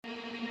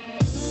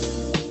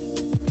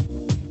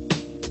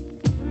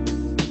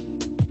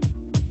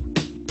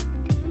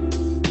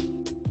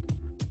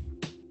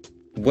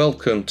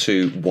Welcome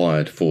to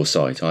Wired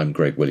Foresight. I'm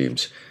Greg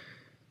Williams.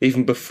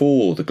 Even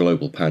before the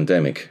global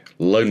pandemic,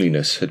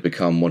 loneliness had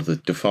become one of the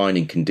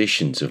defining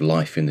conditions of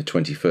life in the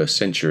 21st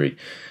century.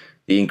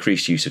 The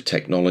increased use of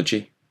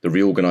technology, the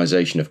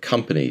reorganisation of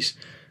companies,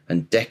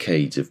 and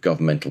decades of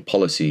governmental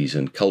policies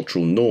and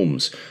cultural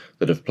norms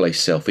that have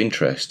placed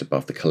self-interest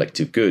above the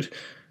collective good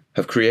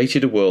have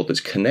created a world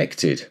that's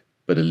connected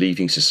but are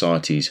leaving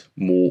societies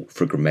more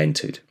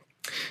fragmented.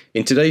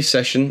 In today's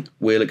session,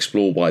 we'll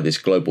explore why this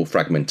global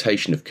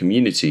fragmentation of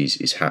communities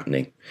is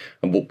happening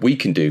and what we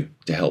can do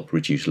to help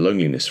reduce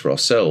loneliness for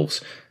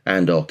ourselves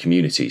and our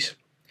communities.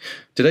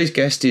 Today's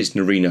guest is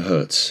Nerina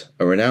Hertz,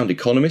 a renowned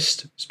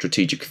economist,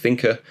 strategic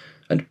thinker,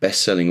 and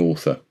best-selling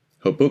author.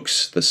 Her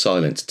books, The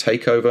Silent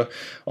Takeover,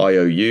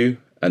 IOU,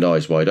 and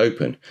Eyes Wide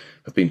Open,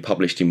 have been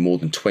published in more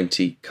than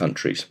 20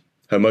 countries.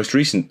 Her most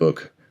recent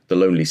book, The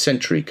Lonely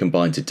Century,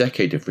 combines a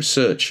decade of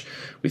research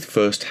with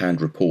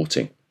first-hand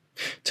reporting,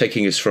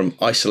 taking us from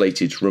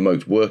isolated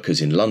remote workers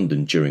in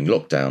London during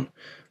lockdown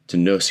to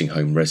nursing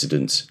home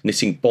residents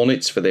knitting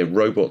bonnets for their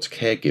robot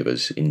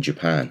caregivers in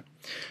Japan,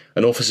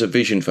 and offers a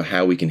vision for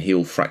how we can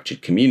heal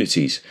fractured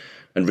communities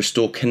and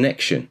restore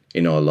connection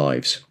in our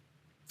lives.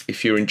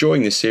 If you're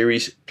enjoying this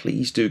series,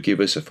 please do give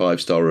us a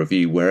 5-star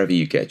review wherever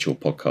you get your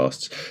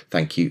podcasts.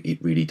 Thank you.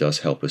 It really does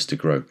help us to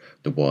grow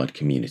the Wired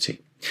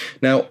community.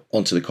 Now,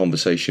 on to the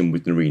conversation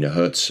with Nerina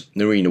Hertz.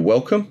 Nerina,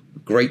 welcome.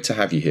 Great to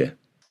have you here.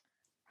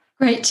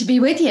 Great to be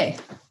with you.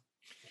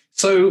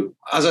 So,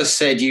 as I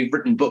said, you've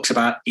written books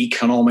about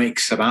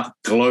economics, about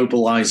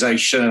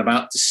globalization,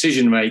 about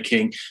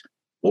decision-making.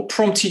 What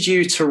prompted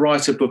you to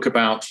write a book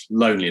about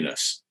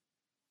loneliness?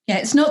 Yeah,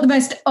 it's not the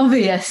most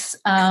obvious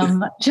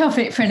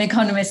topic for an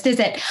economist, is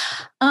it?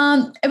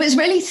 It was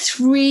really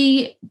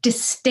three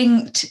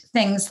distinct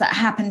things that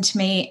happened to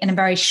me in a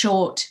very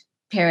short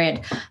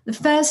period. The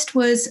first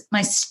was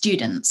my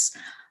students.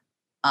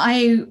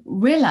 I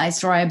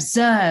realized, or I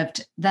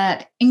observed,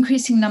 that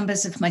increasing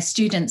numbers of my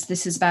students,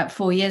 this is about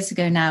 4 years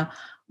ago now,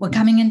 were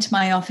coming into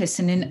my office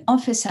and in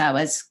office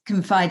hours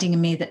confiding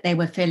in me that they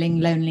were feeling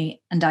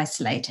lonely and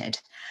isolated.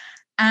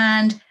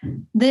 And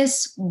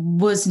this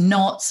was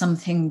not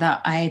something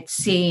that I had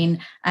seen,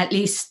 at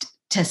least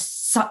to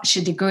such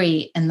a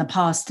degree, in the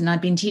past. And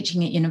I'd been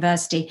teaching at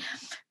university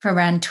for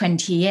around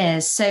 20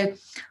 years. So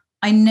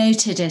I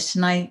noted it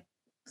and I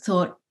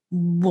thought,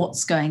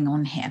 what's going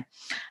on here?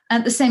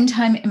 At the same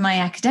time, in my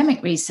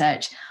academic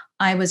research,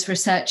 I was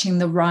researching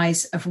the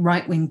rise of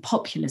right-wing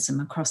populism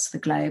across the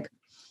globe.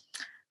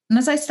 And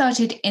as I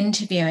started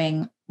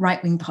interviewing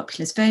right-wing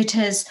populist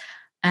voters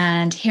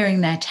and hearing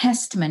their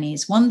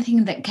testimonies, one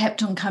thing that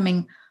kept on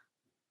coming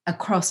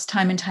across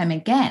time and time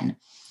again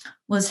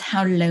was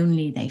how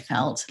lonely they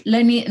felt.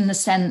 Lonely in the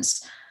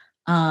sense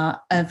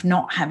of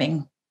not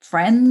having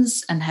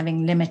friends and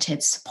having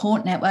limited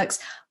support networks,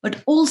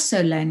 but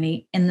also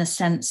lonely in the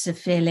sense of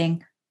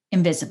feeling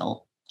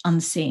invisible,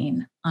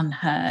 unseen,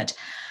 unheard.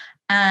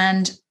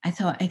 And I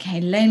thought, okay,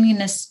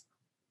 loneliness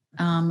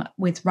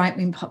with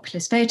right-wing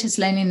populist voters,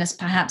 loneliness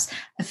perhaps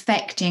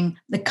affecting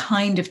the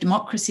kind of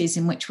democracies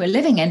in which we're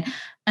living in,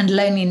 and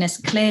loneliness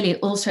clearly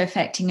also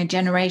affecting a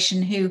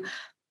generation who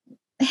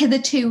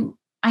hitherto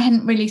I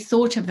hadn't really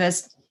thought of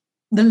as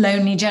the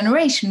lonely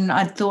generation.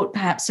 I'd thought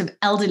perhaps of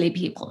elderly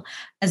people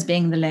as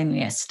being the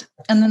loneliest.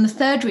 And then the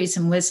third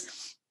reason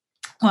was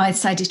why I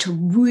decided to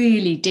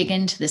really dig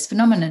into this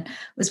phenomenon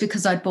was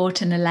because I'd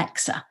bought an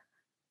Alexa.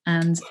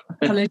 And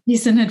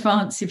apologies in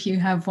advance if you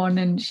have one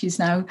and she's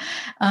now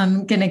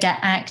going to get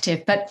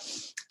active. But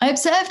I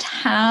observed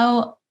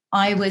how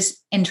I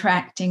was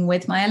interacting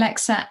with my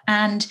Alexa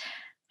and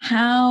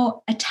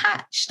how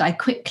attached I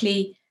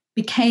quickly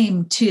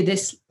became to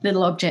this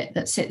little object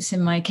that sits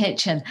in my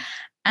kitchen.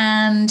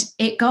 And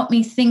it got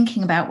me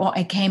thinking about what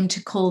I came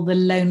to call the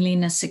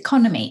loneliness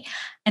economy,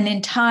 an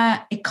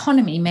entire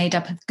economy made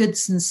up of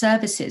goods and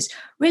services,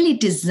 really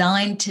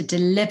designed to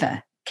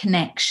deliver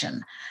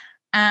connection.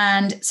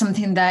 And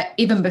something that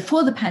even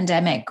before the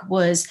pandemic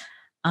was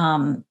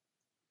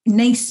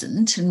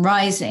nascent and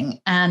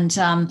rising. And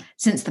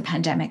since the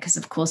pandemic has,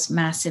 of course,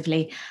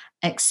 massively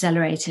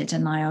accelerated,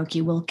 and I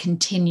argue will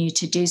continue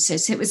to do so.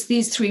 So it was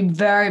these three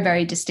very,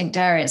 very distinct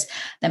areas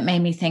that made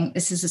me think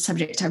this is a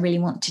subject I really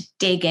want to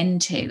dig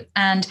into.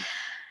 And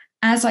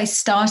as I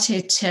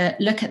started to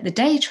look at the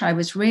data, I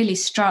was really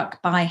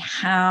struck by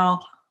how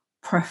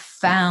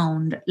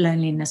profound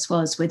loneliness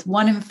was, with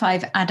 1 in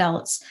 5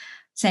 adults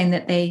saying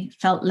that they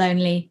felt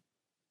lonely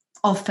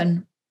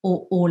often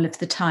or all of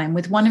the time,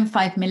 with 1 in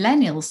 5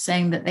 millennials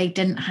saying that they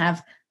didn't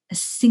have a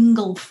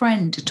single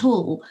friend at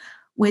all,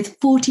 with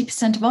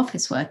 40% of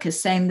office workers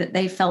saying that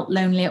they felt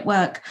lonely at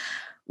work,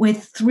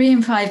 with 3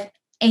 in 5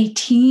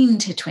 18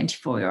 to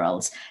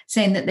 24-year-olds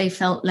saying that they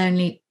felt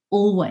lonely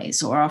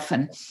always or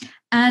often.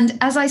 And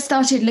as I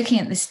started looking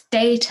at this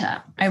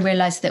data, I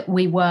realized that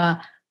we were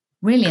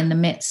really in the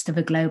midst of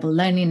a global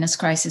loneliness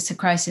crisis, a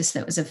crisis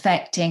that was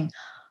affecting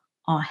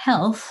our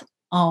health,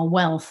 our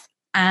wealth,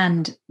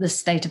 and the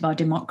state of our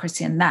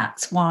democracy. And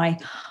that's why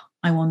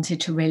I wanted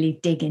to really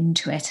dig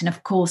into it. And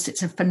of course,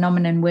 it's a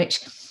phenomenon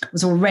which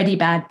was already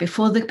bad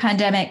before the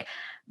pandemic,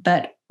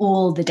 but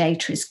all the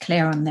data is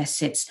clear on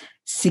this. It's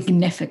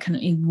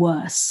significantly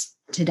worse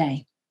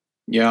today.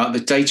 Yeah, the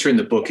data in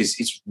the book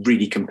is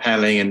really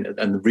compelling, and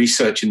the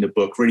research in the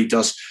book really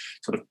does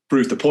sort of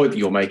prove the point that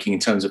you're making in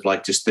terms of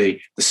like just the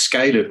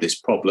scale of this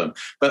problem.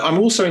 But I'm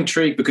also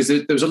intrigued because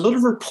there's a lot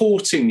of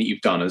reporting that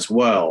you've done as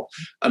well.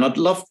 And I'd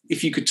love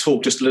if you could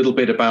talk just a little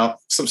bit about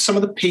some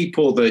of the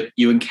people that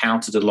you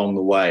encountered along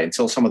the way and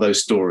tell some of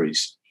those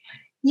stories.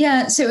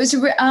 Yeah, so it was.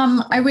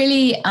 I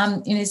really,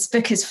 this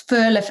book is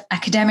full of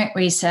academic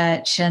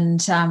research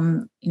and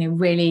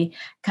really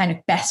kind of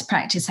best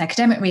practice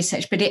academic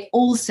research, but it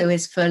also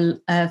is full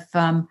of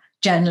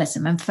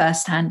journalism and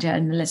first-hand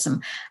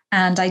journalism.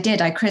 And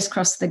I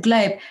crisscrossed the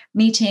globe,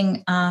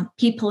 meeting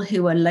people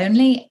who were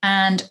lonely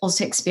and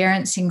also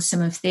experiencing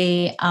some of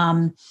the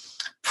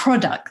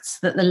products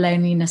that the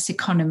loneliness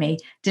economy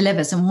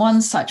delivers. And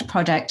one such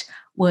product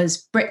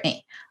was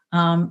Brittany.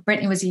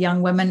 Brittany was a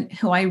young woman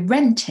who I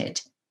rented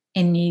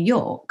in New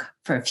York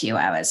for a few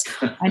hours.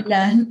 I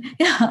learned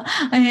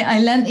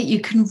that you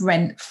can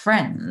rent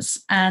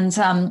friends. And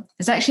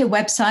there's actually a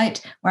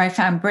website where I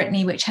found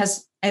Brittany, which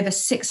has over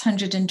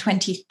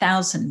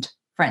 620,000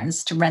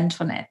 friends to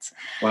rent on it.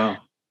 Wow.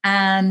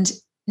 And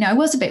I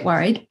was a bit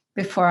worried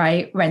before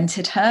I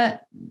rented her.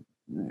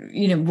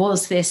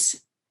 Was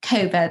this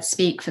covert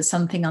speak for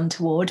something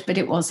untoward? But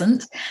it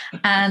wasn't.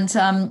 And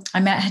I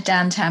met her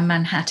downtown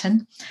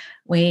Manhattan.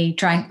 We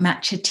drank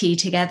matcha tea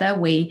together.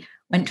 We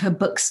went to a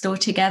bookstore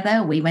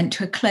together. We went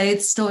to a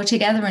clothes store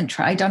together and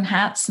tried on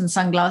hats and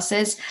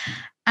sunglasses.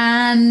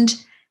 And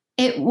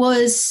it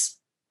wasn't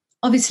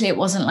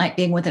like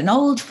being with an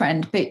old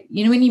friend, but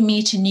when you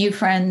meet a new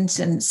friend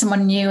and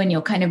someone new and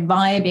you're kind of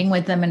vibing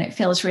with them and it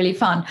feels really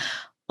fun,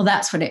 well,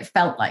 that's what it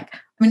felt like.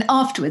 I mean,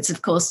 afterwards,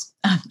 of course,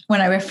 when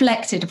I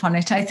reflected upon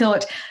it, I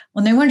thought,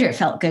 well, no wonder it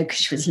felt good because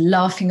she was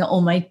laughing at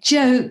all my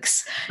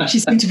jokes. She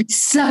seemed to be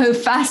so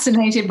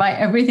fascinated by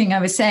everything I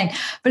was saying.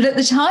 But at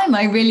the time,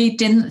 I really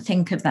didn't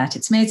think of that.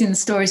 It's amazing the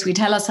stories we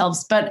tell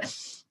ourselves, but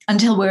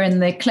until we're in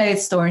the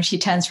clothes store and she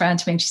turns around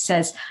to me and she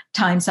says,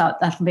 time's up,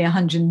 that'll be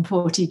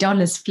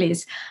 $140,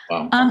 please.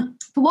 Wow.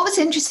 But what was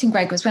interesting,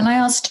 Greg, was when I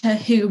asked her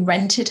who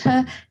rented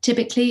her,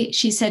 typically,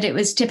 she said it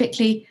was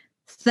typically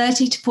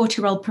 30 to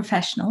 40-year-old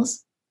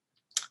professionals,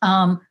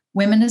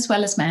 women as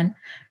well as men,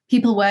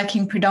 people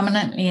working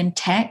predominantly in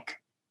tech,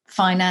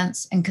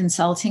 finance, and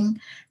consulting,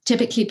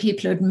 typically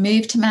people who had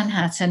moved to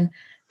Manhattan,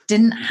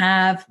 didn't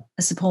have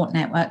a support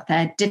network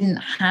there, didn't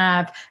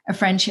have a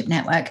friendship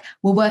network,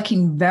 were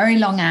working very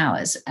long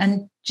hours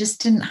and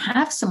just didn't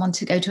have someone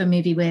to go to a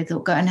movie with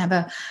or go and have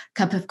a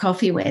cup of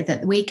coffee with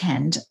at the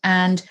weekend,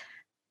 and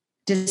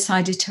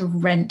decided to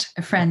rent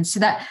a friend. So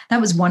that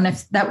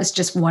was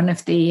just one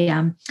of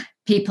the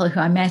people who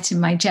I met in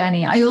my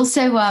journey. I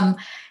also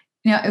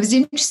I was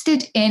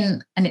interested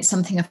in, and it's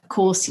something, of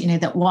course,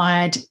 that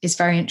Wired is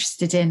very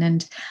interested in,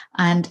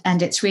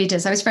 and its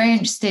readers. I was very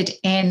interested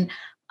in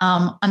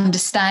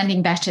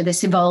understanding better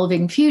this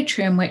evolving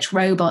future in which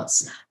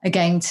robots are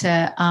going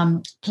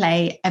to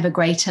play ever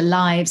greater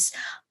lives,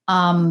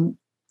 not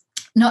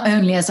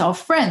only as our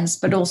friends,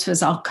 but also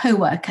as our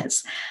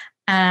co-workers.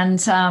 And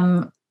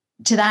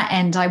to that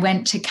end, I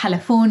went to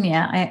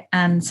California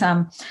and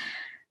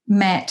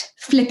met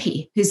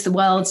Flippy, who's the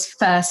world's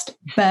first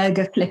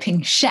burger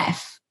flipping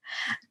chef.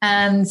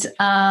 And so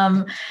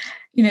I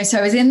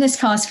was in this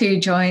fast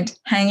food joint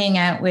hanging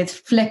out with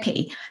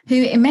Flippy, who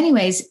in many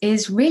ways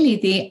is really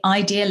the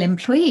ideal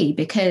employee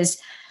because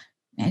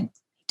he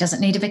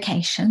doesn't need a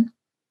vacation.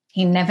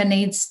 He never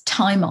needs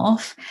time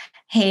off.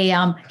 He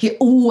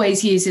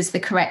always uses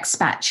the correct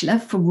spatula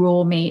for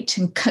raw meat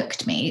and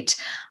cooked meat.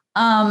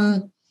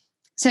 So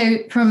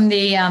from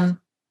the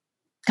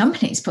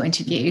company's point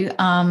of view,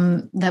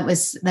 that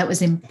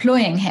was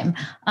employing him,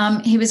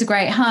 he was a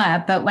great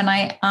hire. But when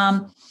I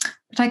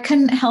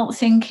couldn't help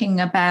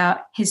thinking about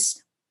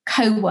his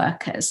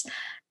co-workers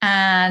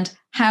and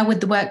how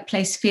would the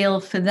workplace feel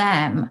for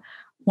them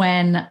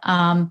when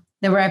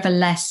there were ever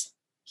less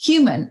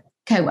human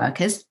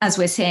co-workers, as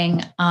we're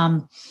seeing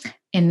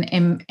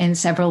in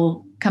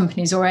several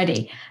companies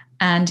already,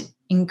 and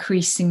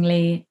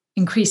increasing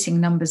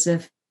numbers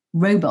of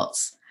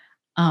robots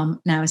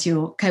now as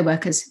your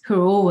co-workers who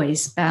are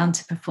always bound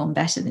to perform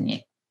better than you.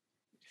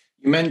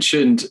 You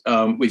mentioned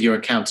with your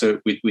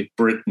encounter with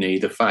Brittany,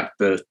 the fact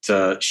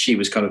that she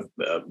was kind of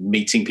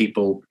meeting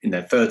people in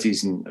their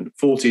 30s and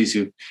 40s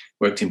who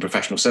worked in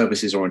professional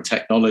services or in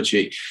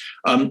technology.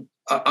 I'm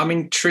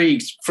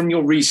intrigued from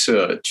your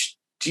research.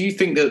 Do you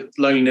think that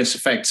loneliness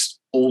affects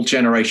all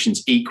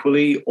generations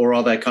equally, or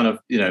are there kind of,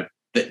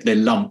 they're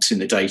lumps in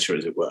the data,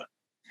 as it were?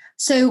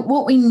 So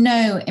what we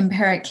know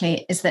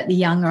empirically is that the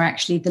young are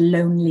actually the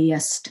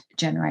loneliest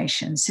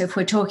generation. So if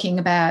we're talking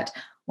about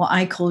what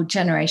I call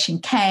Generation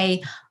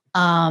K,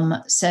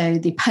 so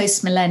the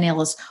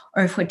post-millennials,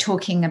 or if we're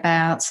talking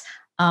about,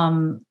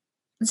 let's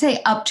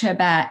say up to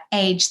about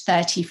age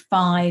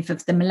 35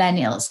 of the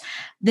millennials,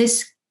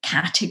 this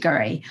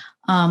category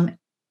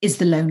is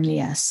the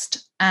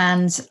loneliest.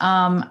 And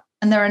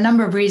there are a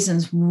number of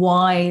reasons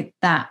why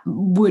that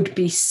would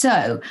be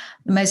so.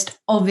 The most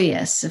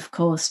obvious, of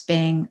course,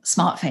 being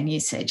smartphone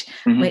usage,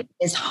 which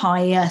is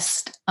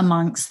highest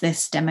amongst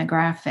this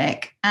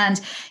demographic.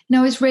 And,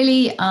 I was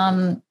really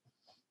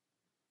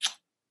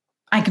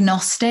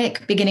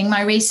agnostic beginning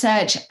my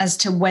research as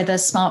to whether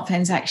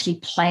smartphones actually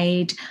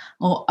played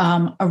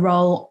a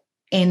role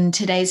in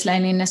today's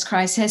loneliness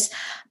crisis.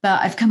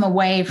 But I've come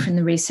away from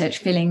the research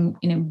feeling,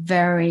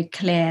 very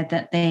clear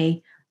that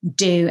they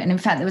do. And in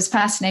fact, there was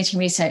fascinating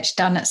research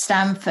done at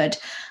Stanford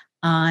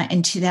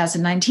in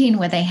 2019,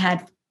 where they had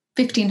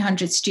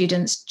 1,500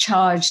 students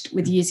charged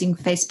with using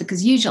Facebook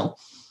as usual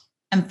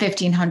and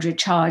 1,500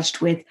 charged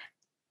with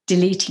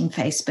deleting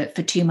Facebook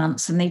for 2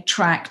 months. And they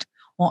tracked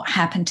what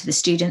happened to the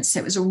students. So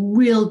it was a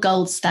real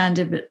gold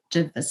standard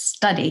of a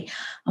study.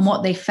 And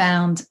what they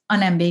found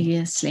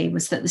unambiguously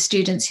was that the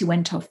students who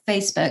went off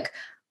Facebook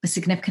were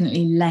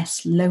significantly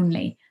less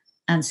lonely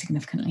and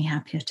significantly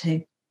happier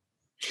too.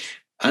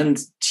 And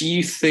do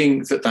you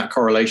think that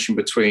correlation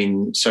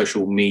between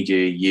social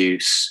media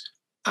use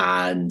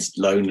and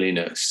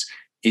loneliness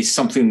is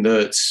something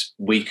that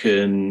we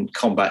can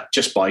combat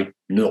just by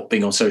not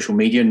being on social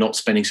media, not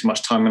spending so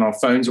much time on our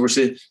phones? Or is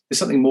there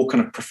something more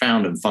kind of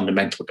profound and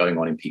fundamental going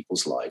on in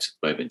people's lives at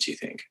the moment, do you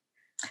think?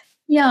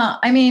 Yeah,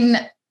 I mean,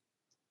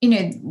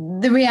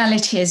 the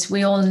reality is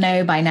we all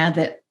know by now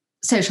that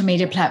social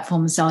media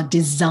platforms are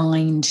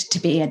designed to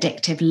be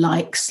addictive,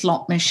 like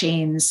slot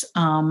machines.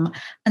 And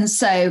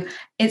so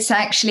it's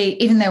actually,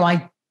 even though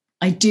I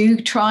do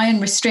try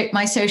and restrict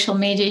my social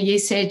media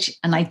usage,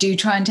 and I do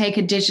try and take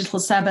a digital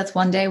Sabbath,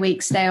 1 day a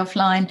week, stay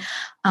offline,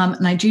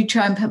 and I do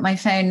try and put my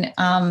phone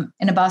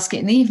in a basket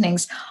in the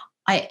evenings,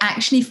 I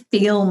actually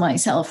feel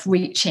myself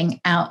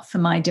reaching out for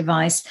my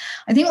device.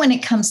 I think when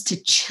it comes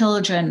to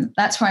children,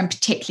 that's where I'm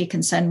particularly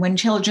concerned. When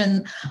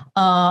children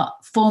are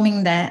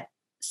forming their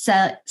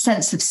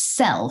sense of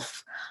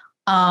self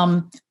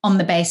on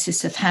the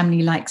basis of how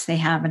many likes they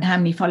have and how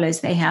many follows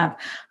they have,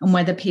 and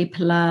whether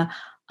people are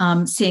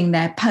seeing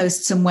their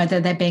posts and whether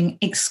they're being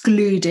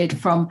excluded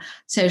from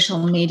social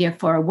media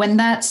and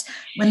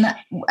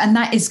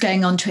that is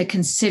going on to a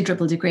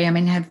considerable degree. I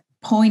mean, I have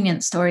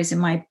poignant stories in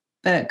my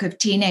book of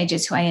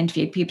teenagers who I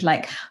interviewed, people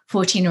like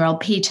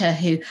 14-year-old Peter,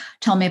 who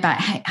told me about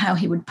how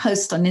he would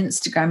post on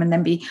Instagram and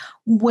then be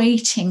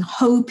waiting,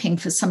 hoping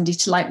for somebody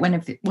to like one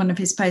of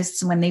his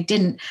posts, and when they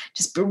didn't,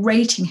 just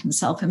berating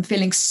himself and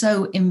feeling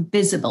so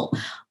invisible,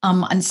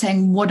 and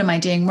saying, what am I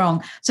doing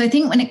wrong? So I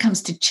think when it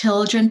comes to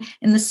children,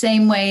 in the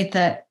same way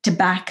that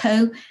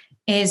tobacco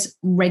is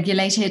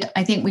regulated,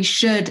 I think we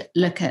should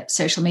look at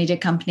social media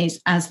companies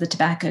as the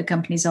tobacco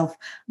companies of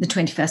the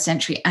 21st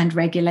century and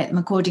regulate them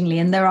accordingly.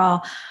 And there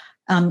are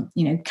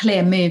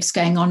clear moves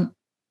going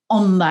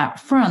on that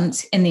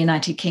front in the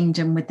United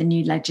Kingdom with the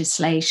new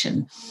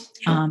legislation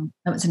that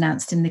was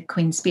announced in the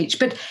Queen's speech.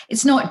 But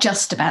it's not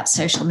just about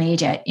social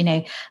media.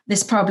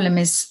 This problem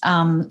is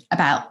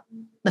about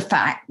the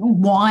fact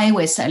why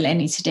we're so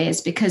lonely today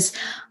is because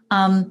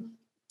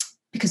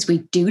we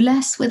do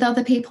less with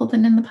other people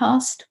than in the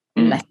past.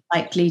 We're less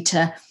likely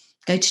to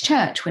go to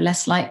church. We're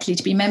less likely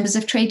to be members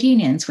of trade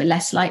unions. We're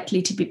less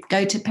likely to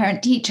go to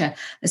parent-teacher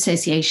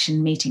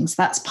association meetings.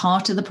 That's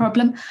part of the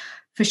problem,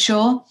 for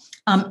sure.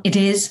 It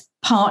is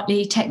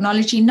partly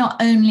technology,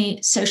 not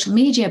only social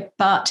media,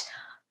 but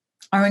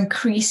our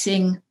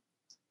increasing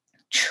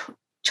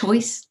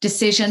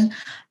decision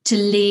to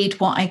lead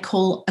what I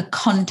call a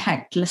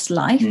contactless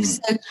life.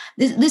 So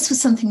this was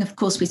something, of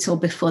course, we saw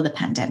before the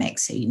pandemic.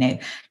 So,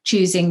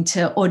 choosing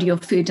to order your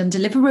food on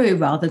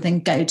Deliveroo rather than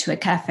go to a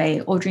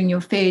cafe, ordering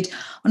your food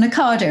on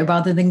Ocado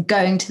rather than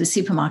going to the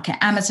supermarket,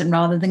 Amazon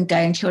rather than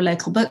going to your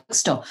local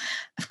bookstore.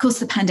 Of course,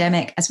 the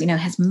pandemic, as we know,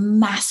 has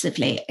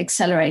massively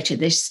accelerated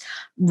this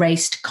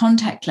race to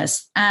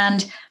contactless.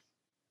 And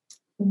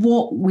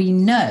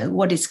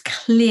what is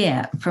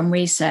clear from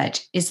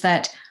research is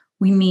that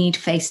we need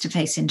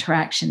face-to-face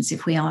interactions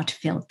if we are to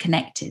feel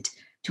connected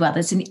to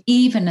others. And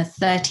even a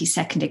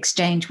 30-second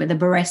exchange with a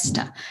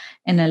barista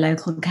in a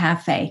local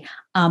cafe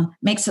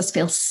makes us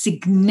feel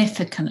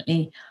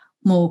significantly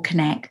more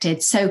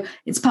connected. So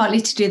it's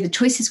partly to do with the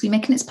choices we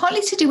make, and it's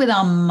partly to do with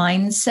our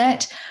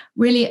mindset,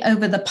 really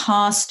over the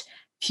past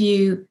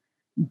few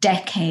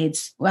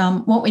decades,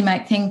 what we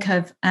might think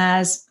of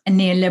as a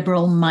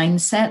neoliberal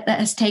mindset that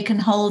has taken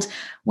hold,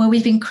 where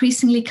we've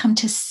increasingly come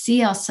to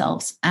see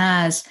ourselves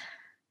as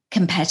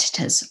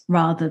competitors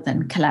rather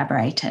than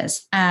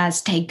collaborators,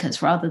 as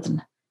takers rather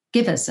than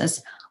givers,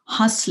 as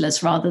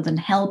hustlers rather than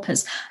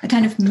helpers, a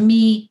kind of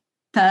me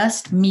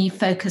first, me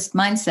focused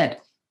mindset,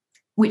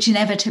 which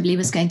inevitably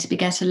was going to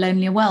beget a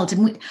lonelier world.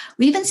 And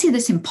we even see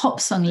this in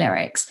pop song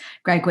lyrics,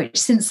 Greg, which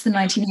since the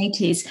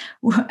 1980s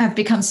have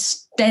become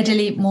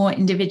steadily more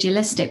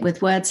individualistic,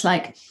 with words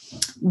like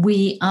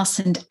we, us,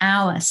 and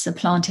our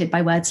supplanted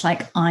by words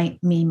like I,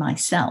 me,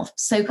 myself.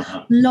 So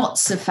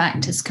lots of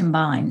factors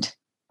combined.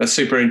 That's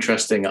super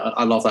interesting.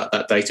 I love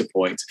that data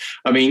point.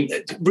 I mean,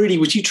 really,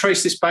 would you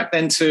trace this back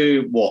then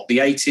to what, the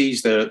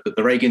 80s,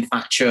 the Reagan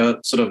Thatcher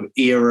sort of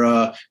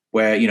era,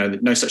 where, you know,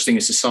 no such thing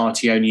as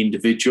society, only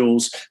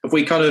individuals? Have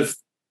we kind of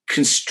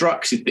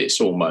constructed this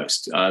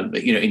almost,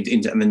 you know,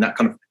 in that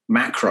kind of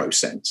macro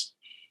sense?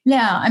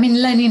 Yeah, I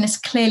mean, loneliness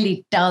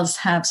clearly does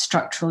have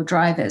structural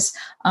drivers,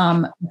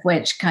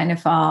 which kind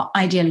of our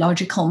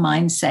ideological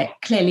mindset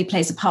clearly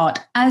plays a part,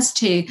 as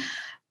to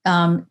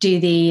do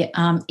the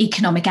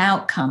economic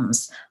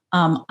outcomes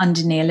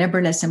under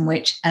neoliberalism,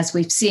 which, as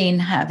we've seen,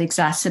 have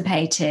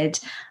exacerbated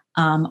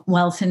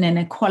wealth and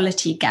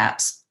inequality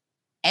gaps.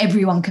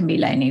 Everyone can be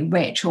lonely,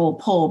 rich or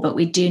poor, but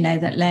we do know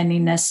that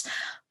loneliness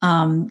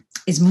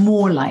is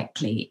more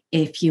likely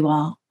if you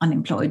are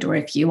unemployed or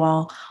if you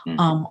are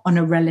on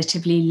a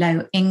relatively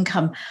low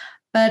income.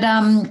 But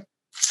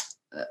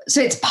so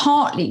it's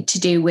partly to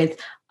do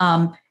with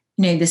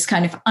you know, this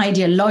kind of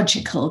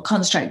ideological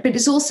construct, but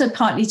it's also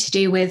partly to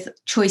do with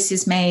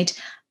choices made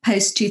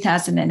post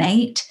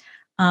 2008,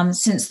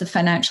 since the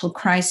financial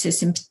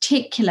crisis, in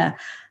particular,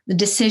 the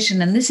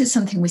decision, and this is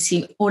something we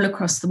see all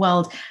across the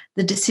world,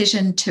 the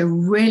decision to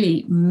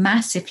really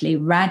massively,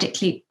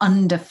 radically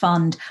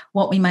underfund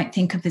what we might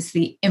think of as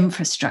the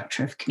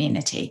infrastructure of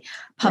community,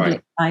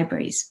 public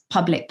libraries,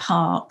 public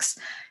parks,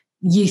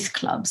 youth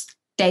clubs,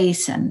 day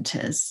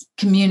centres,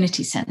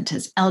 community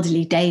centres,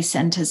 elderly day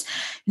centres.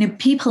 You know,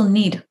 people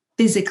need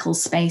physical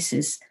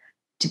spaces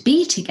to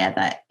be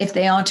together if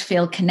they are to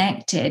feel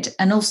connected,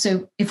 and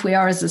also if we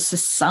are as a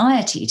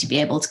society to be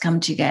able to come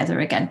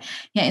together again.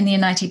 Yeah, in the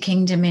United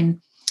Kingdom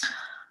in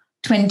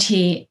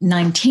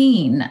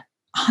 2019,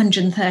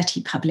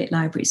 130 public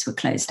libraries were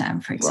closed down,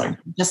 for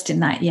example, just in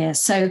that year.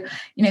 So,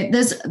 you know,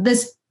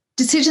 there's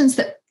decisions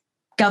that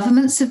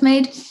governments have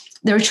made.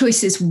 There are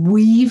choices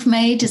we've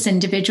made as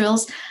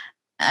individuals.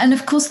 And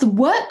of course, the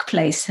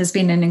workplace has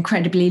been an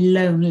incredibly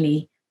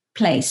lonely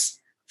place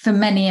for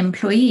many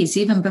employees,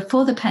 even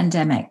before the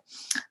pandemic.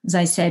 As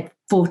I said,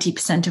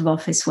 40% of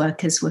office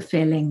workers were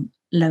feeling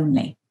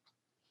lonely.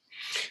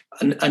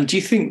 And do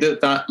you think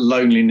that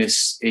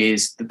loneliness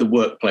is the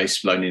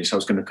workplace loneliness? I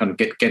was going to kind of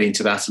get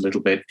into that a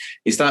little bit.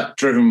 Is that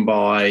driven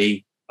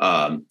by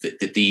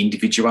the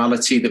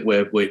individuality that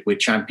we're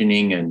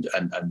championing, and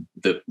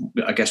the,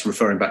 I guess,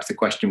 referring back to the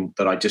question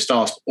that I just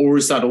asked, or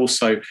is that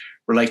also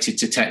related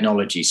to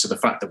technology? So the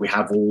fact that we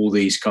have all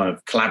these kind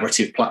of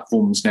collaborative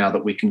platforms now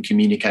that we can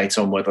communicate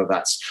on, whether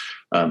that's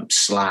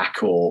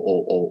Slack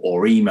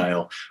or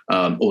email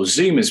or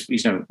Zoom, as you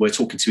know, we're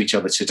talking to each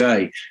other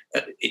today.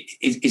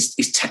 Is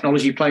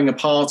technology playing a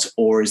part,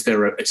 or is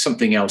there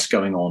something else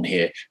going on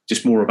here?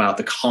 Just more about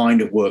the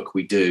kind of work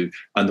we do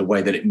and the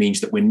way that it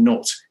means that we're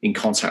not in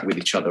contact with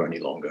each other any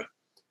longer.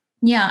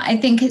 Yeah, I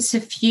think it's a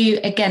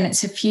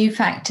few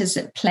factors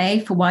at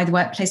play for why the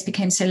workplace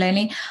became so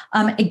lonely.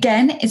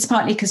 Again, it's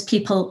partly because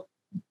people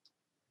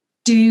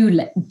do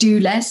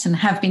less and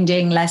have been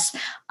doing less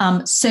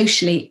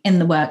socially in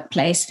the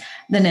workplace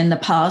than in the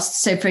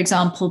past. So, for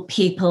example,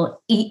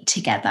 people eat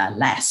together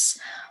less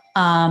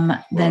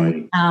than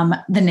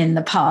in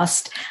the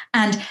past.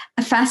 And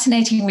a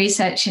fascinating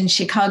research in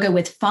Chicago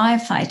with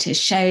firefighters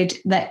showed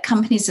that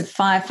companies of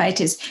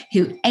firefighters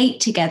who ate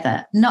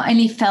together not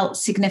only felt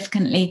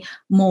significantly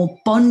more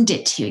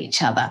bonded to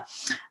each other,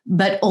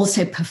 but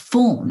also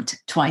performed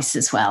twice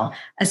as well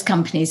as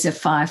companies of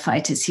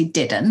firefighters who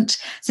didn't.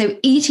 So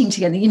eating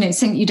together, you know,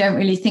 something you don't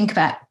really think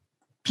about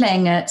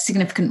playing a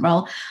significant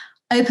role.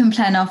 Open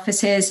plan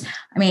offices,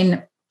 I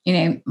mean, you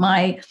know,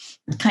 my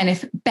kind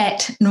of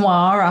bête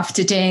noire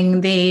after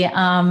doing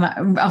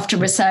after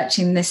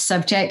researching this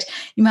subject,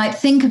 you might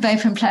think of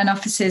open plan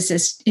offices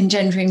as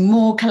engendering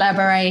more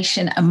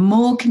collaboration and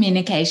more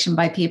communication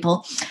by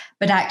people,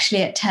 but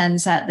actually it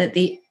turns out that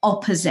the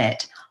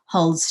opposite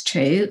holds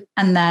true,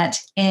 and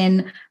that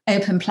in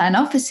open plan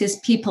offices,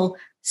 people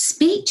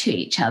speak to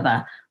each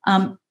other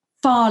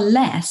far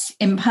less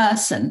in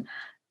person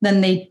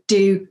than they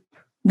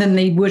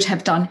would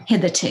have done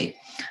hitherto.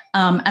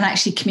 And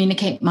actually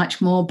communicate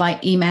much more by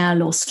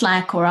email or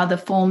Slack or other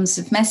forms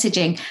of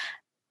messaging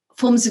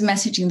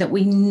that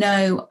we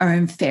know are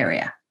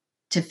inferior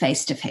to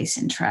face-to-face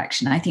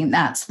interaction. I think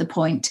that's the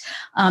point.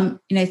 You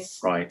know,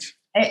 right.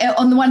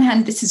 On the one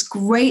hand, this is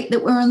great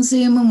that we're on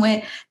Zoom and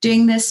we're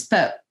doing this,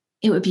 but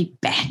it would be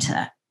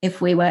better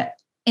if we were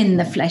in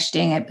the flesh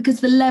doing it,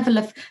 because the level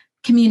of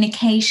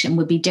communication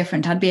would be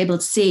different. I'd be able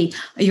to see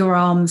your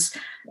arms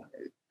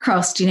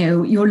crossed, you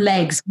know, your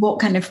legs,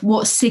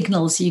 what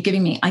signals are you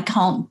giving me? I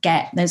can't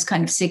get those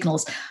kind of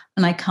signals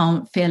and I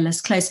can't feel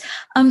as close.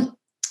 And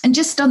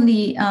just on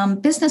the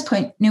business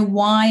point, you know,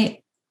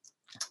 why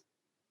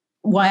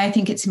I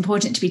think it's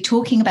important to be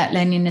talking about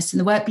loneliness in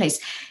the workplace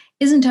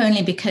isn't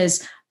only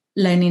because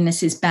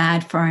loneliness is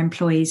bad for our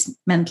employees'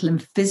 mental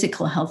and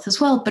physical health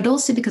as well, but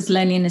also because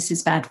loneliness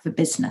is bad for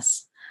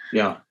business.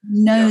 Yeah.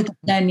 That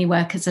lonely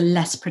workers are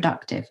less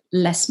productive,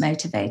 less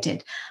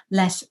motivated,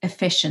 less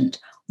efficient,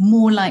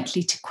 more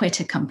likely to quit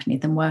a company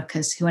than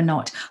workers who are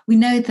not. We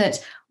know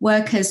that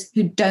workers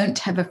who don't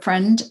have a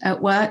friend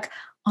at work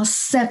are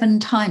 7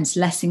 times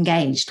less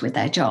engaged with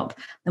their job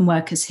than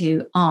workers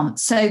who aren't.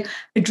 So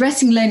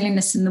addressing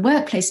loneliness in the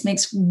workplace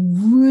makes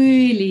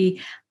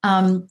really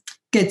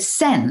good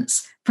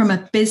sense from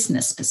a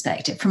business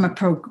perspective, from a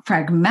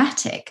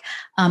pragmatic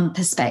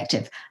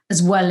perspective,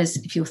 as well as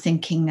if you're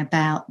thinking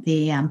about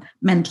the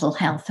mental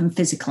health and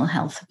physical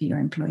health of your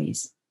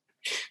employees.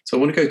 So I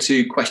want to go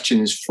to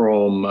questions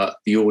from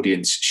the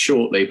audience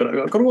shortly, but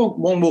I've got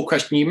one more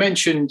question. You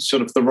mentioned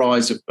sort of the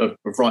rise of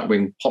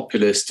right-wing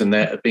populists and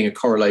there being a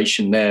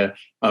correlation there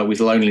with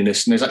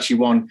loneliness. And there's actually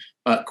one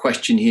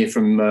question here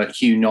from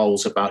Hugh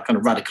Knowles about kind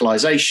of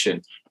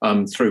radicalization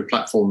through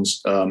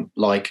platforms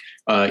like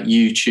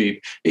YouTube.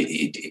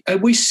 Are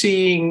we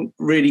seeing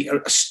really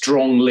a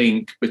strong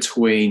link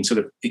between sort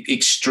of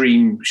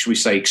extreme, should we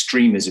say,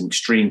 extremism,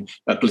 extreme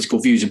political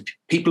views, and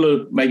people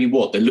are maybe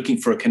they're looking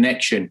for a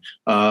connection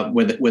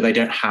where they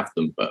don't have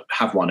them, but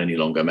have one any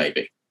longer,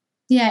 maybe?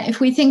 Yeah, if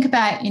we think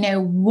about,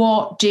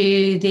 what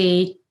do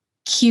the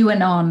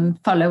QAnon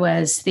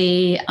followers,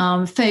 the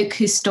folk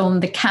who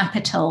stormed the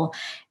Capitol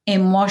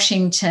in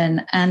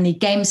Washington and the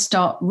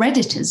GameStop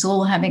Redditors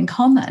all have in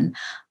common,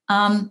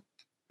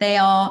 they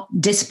are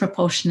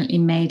disproportionately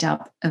made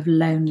up of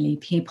lonely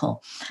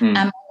people.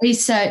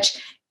 Research,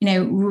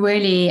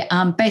 really,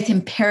 both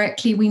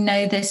empirically, we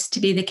know this to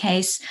be the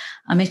case.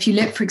 If you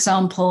look, for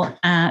example,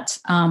 at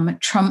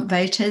Trump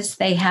voters,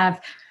 they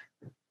have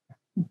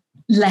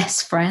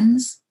less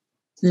friends,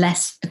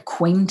 less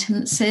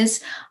acquaintances,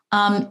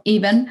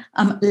 even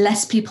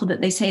less people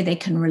that they say they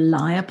can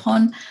rely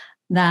upon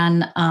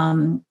than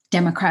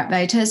Democrat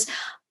voters.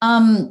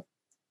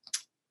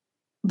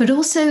 But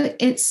also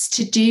it's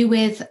to do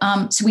with,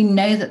 so we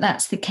know that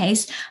that's the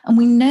case, and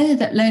we know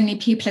that lonely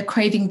people are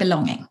craving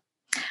belonging.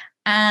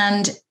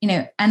 And,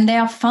 and they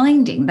are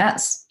finding,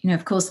 that's,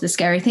 of course, the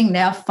scary thing,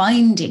 they are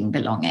finding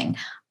belonging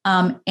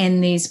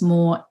in these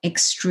more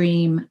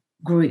extreme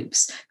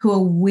groups who are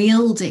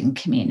wielding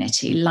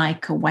community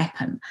like a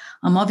weapon.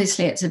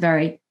 Obviously, it's a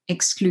very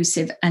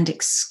exclusive and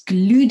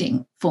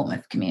excluding form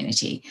of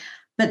community,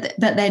 but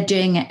they're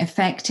doing it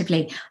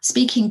effectively,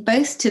 speaking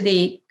both to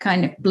the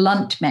kind of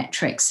blunt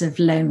metrics of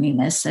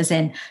loneliness, as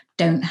in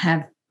don't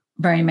have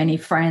very many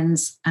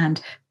friends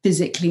and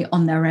physically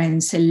on their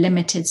own, so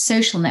limited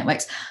social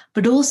networks,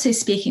 but also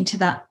speaking to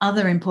that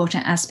other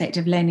important aspect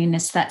of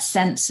loneliness, that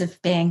sense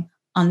of being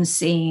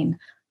unseen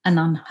and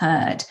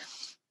unheard.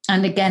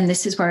 And again,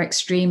 this is where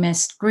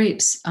extremist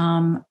groups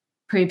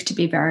prove to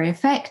be very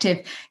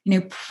effective,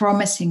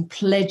 promising,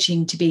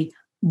 pledging to be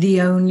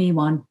the only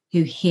one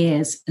who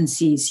hears and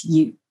sees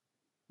you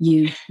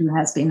who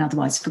has been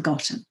otherwise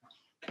forgotten.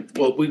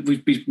 Well,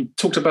 we've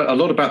talked a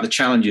lot about the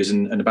challenges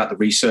and about the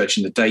research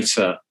and the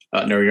data,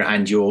 Nerina,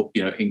 and your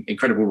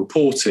incredible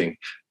reporting.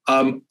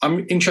 I'm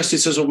interested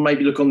to sort of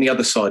maybe look on the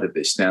other side of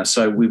this now.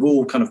 So we've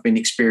all kind of been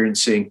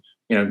experiencing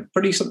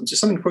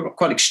something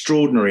quite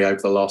extraordinary over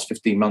the last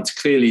 15 months.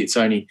 Clearly, it's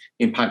only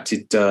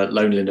impacted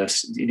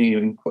loneliness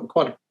in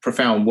quite a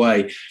profound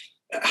way.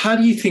 How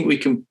do you think we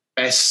can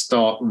best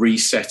start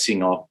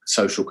resetting our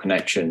social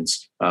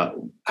connections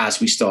as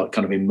we start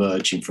kind of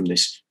emerging from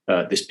this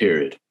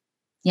period?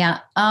 Yeah,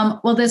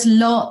 well, there's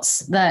lots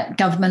that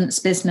governments,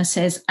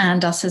 businesses,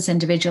 and us as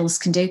individuals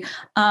can do.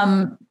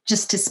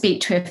 Just to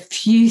speak to a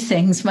few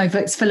things, my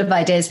book's full of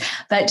ideas,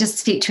 but just to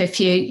speak to a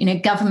few,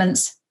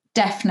 governments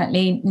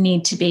definitely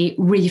need to be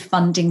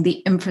refunding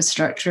the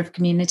infrastructure of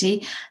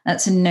community.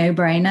 That's a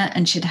no-brainer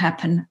and should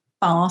happen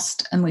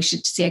fast, and we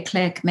should see a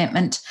clear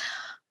commitment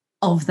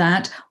of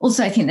that.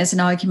 Also, I think there's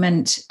an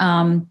argument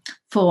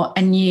for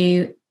a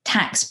new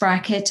tax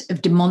bracket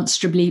of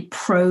demonstrably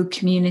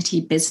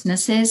pro-community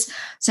businesses.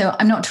 So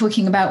I'm not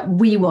talking about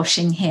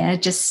we-washing here,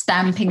 just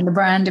stamping the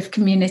brand of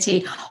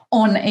community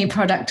on a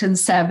product and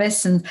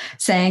service and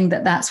saying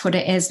that that's what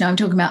it is. No, I'm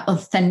talking about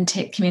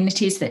authentic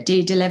communities that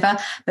do deliver,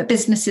 but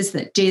businesses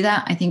that do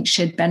that, I think,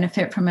 should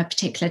benefit from a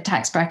particular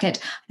tax bracket.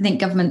 I think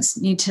governments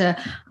need to,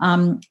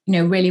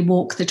 really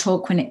walk the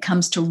talk when it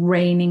comes to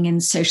reining in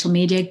social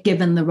media,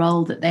 given the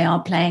role that they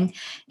are playing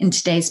in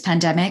today's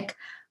pandemic.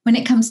 When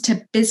it comes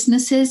to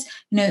businesses,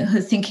 who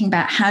are thinking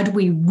about how do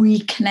we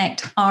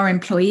reconnect our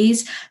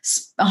employees,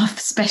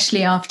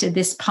 especially after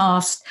this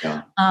past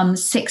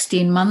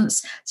 16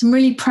 months, some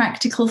really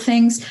practical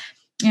things,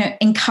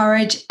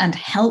 encourage and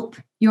help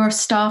your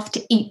staff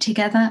to eat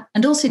together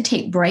and also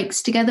take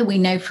breaks together. We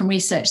know from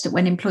research that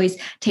when employees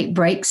take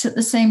breaks at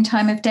the same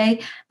time of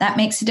day, that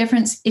makes a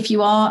difference. If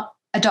you are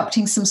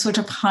adopting some sort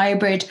of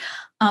hybrid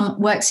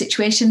work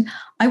situation,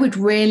 I would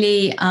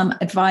really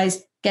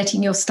advise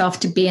getting your staff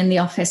to be in the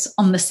office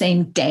on the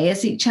same day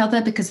as each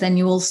other, because then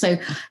you also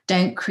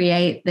don't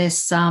create this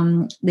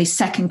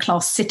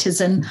second-class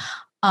citizen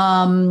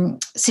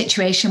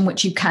situation,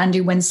 which you can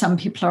do when some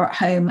people are at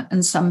home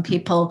and some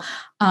people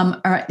are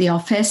at the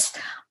office.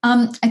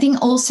 I think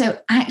also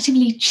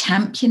actively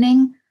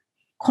championing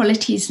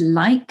qualities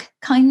like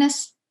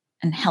kindness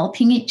and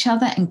helping each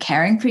other and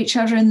caring for each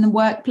other in the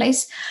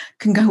workplace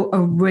can go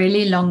a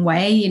really long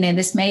way.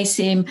 This may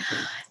seem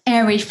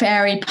airy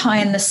fairy pie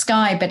in the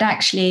sky, but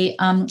actually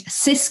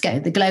Cisco,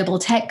 the global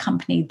tech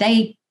company,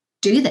 they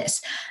do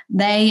this.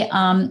 They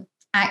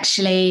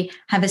actually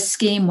have a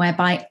scheme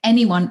whereby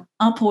anyone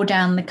up or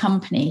down the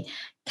company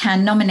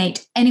can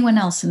nominate anyone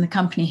else in the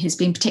company who's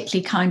been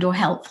particularly kind or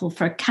helpful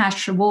for a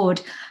cash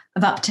reward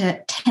of up to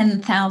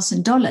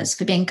 $10,000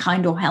 for being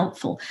kind or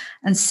helpful.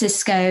 And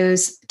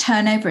Cisco's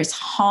turnover is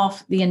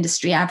half the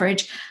industry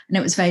average. And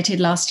it was voted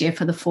last year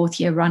for the 4th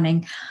year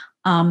running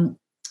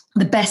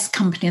the best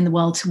company in the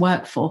world to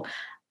work for.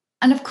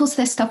 And of course,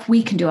 there's stuff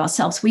we can do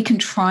ourselves. We can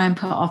try and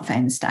put our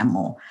phones down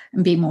more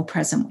and be more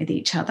present with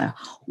each other.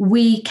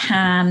 We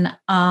can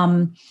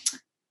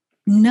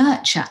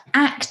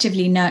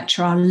actively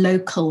nurture our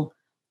local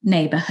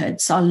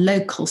neighborhoods, our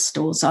local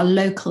stores, our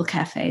local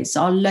cafes,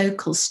 our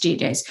local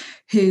studios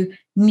who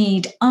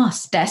need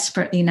us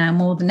desperately now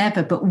more than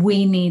ever, but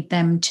we need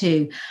them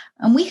too.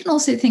 And we can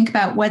also think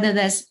about whether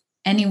there's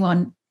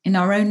anyone in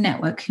our own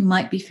network who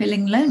might be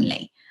feeling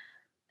lonely,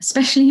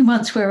 especially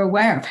once we're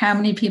aware of how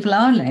many people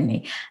are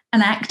lonely,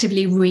 and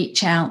actively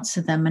reach out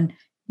to them and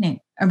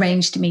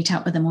arrange to meet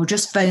up with them, or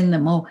just phone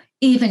them, or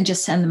even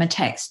just send them a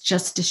text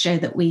just to show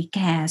that we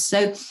care.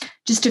 So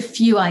just a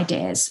few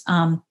ideas,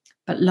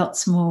 but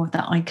lots more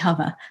that I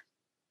cover.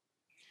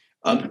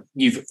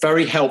 You've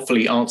very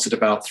helpfully answered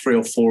about 3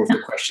 or 4 of the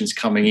questions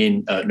coming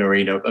in,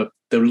 Nerina.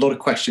 There are a lot of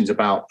questions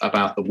about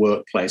the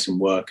workplace and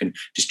work and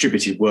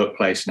distributed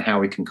workplace and how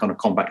we can kind of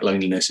combat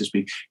loneliness as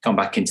we come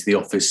back into the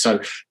office. So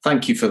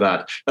thank you for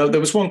that. There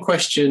was one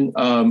question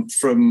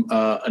from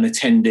an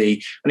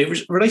attendee, and it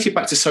was related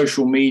back to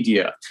social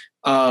media.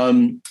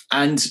 And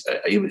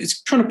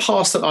it's trying to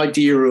pass that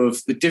idea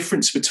of the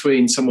difference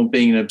between someone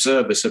being an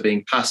observer, so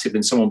being passive,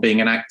 and someone being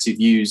an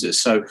active user.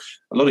 So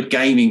a lot of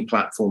gaming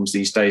platforms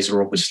these days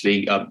are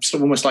obviously sort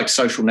of almost like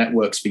social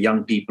networks for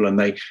young people, and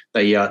they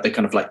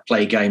kind of like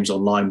play games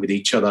online with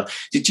each other.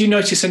 Did you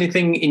notice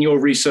anything in your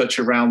research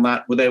around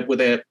that? Were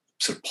there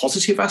sort of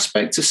positive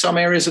aspects of some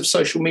areas of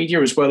social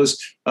media, as well as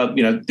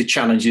the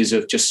challenges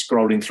of just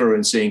scrolling through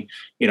and seeing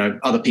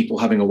other people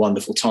having a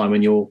wonderful time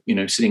and you're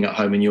sitting at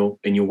home in your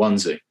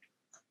onesie?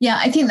 Yeah,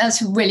 I think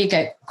that's a really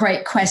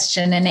great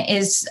question, and it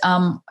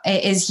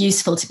is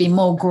useful to be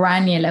more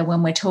granular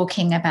when we're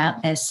talking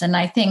about this. And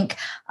I think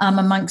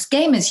amongst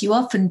gamers, you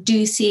often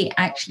do see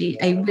actually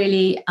a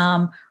really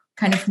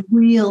kind of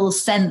real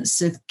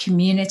sense of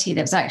community.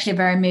 There was actually a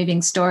very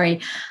moving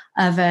story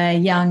of a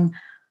young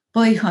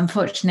boy who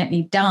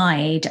unfortunately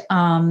died,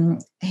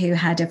 who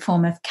had a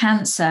form of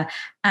cancer,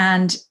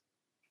 and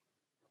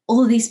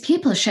all these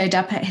people showed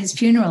up at his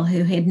funeral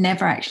who he had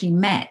never actually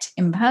met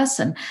in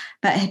person,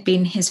 but had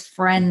been his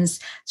friends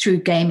through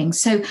gaming.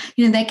 So,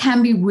 there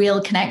can be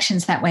real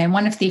connections that way. And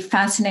one of the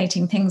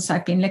fascinating things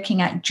I've been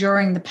looking at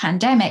during the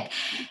pandemic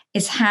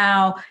is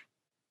how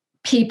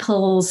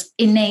people's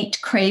innate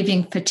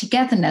craving for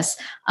togetherness,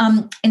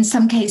 in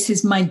some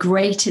cases,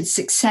 migrated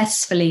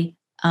successfully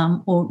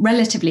or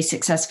relatively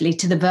successfully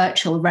to the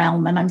virtual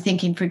realm. And I'm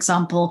thinking, for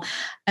example,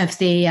 of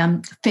the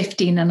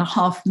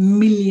 15.5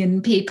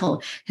 million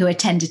people who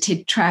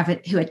attended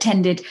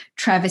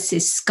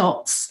Travis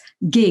Scott's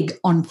gig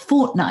on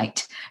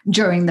Fortnite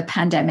during the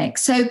pandemic.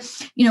 So,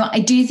 I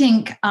do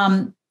think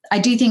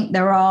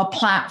there are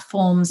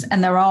platforms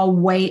and there are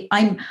ways.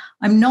 I'm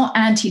not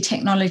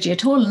anti-technology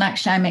at all. And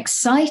actually, I'm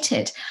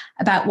excited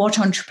about what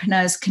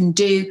entrepreneurs can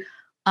do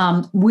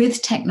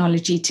with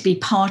technology to be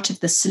part of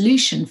the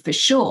solution, for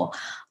sure.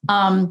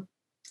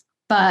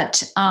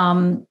 But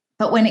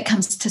when it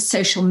comes to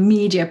social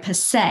media per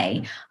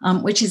se,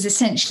 which is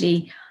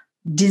essentially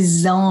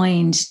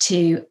designed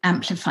to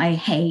amplify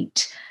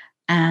hate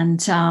and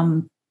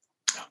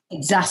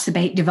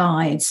exacerbate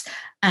divides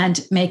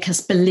and make us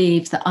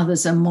believe that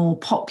others are more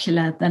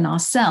popular than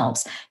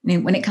ourselves,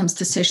 when it comes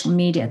to social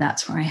media,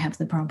 that's where I have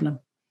the problem.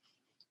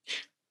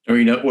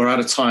 Nerina, we're out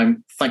of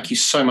time. Thank you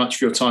so much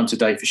for your time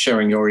today, for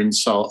sharing your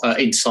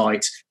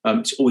insight.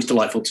 It's always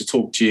delightful to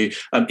talk to you.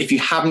 If you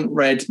haven't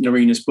read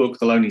Nerina's book,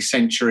 The Lonely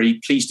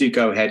Century, please do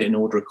go ahead and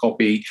order a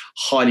copy.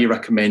 Highly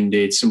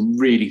recommended. Some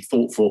really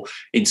thoughtful,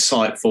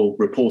 insightful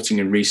reporting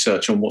and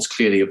research on what's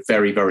clearly a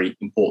very, very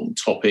important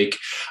topic.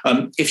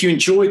 If you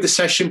enjoyed the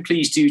session,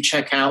 please do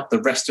check out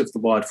the rest of the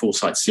Wired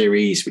Foresight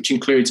series, which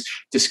includes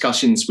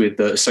discussions with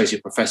the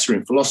Associate Professor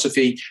in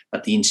Philosophy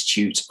at the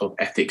Institute of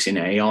Ethics in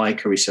AI,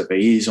 Carissa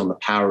Veiz, on the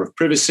power of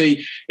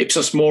privacy,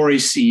 Ipsos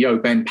Mori's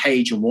CEO Ben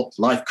Page on what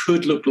life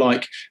could look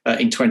like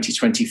in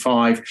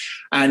 2025,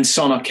 and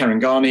Sana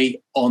Karangani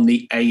on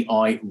the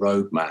AI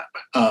roadmap.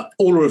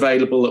 All are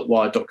available at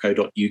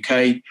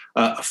wired.co.uk.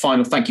 A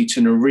final thank you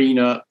to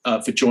Nerina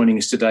for joining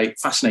us today.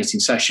 Fascinating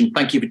session.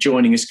 Thank you for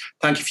joining us.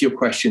 Thank you for your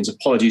questions.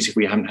 Apologies if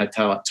we haven't had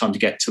time to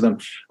get to them.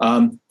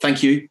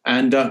 Thank you,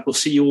 and we'll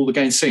see you all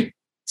again soon.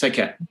 Take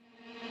care.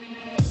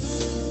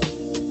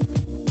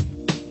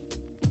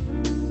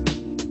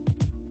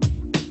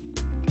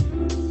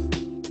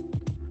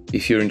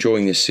 If you're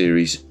enjoying this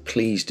series,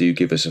 please do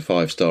give us a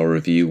 5-star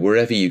review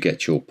wherever you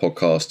get your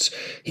podcasts.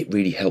 It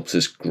really helps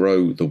us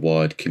grow the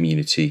Wired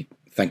community.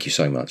 Thank you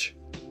so much.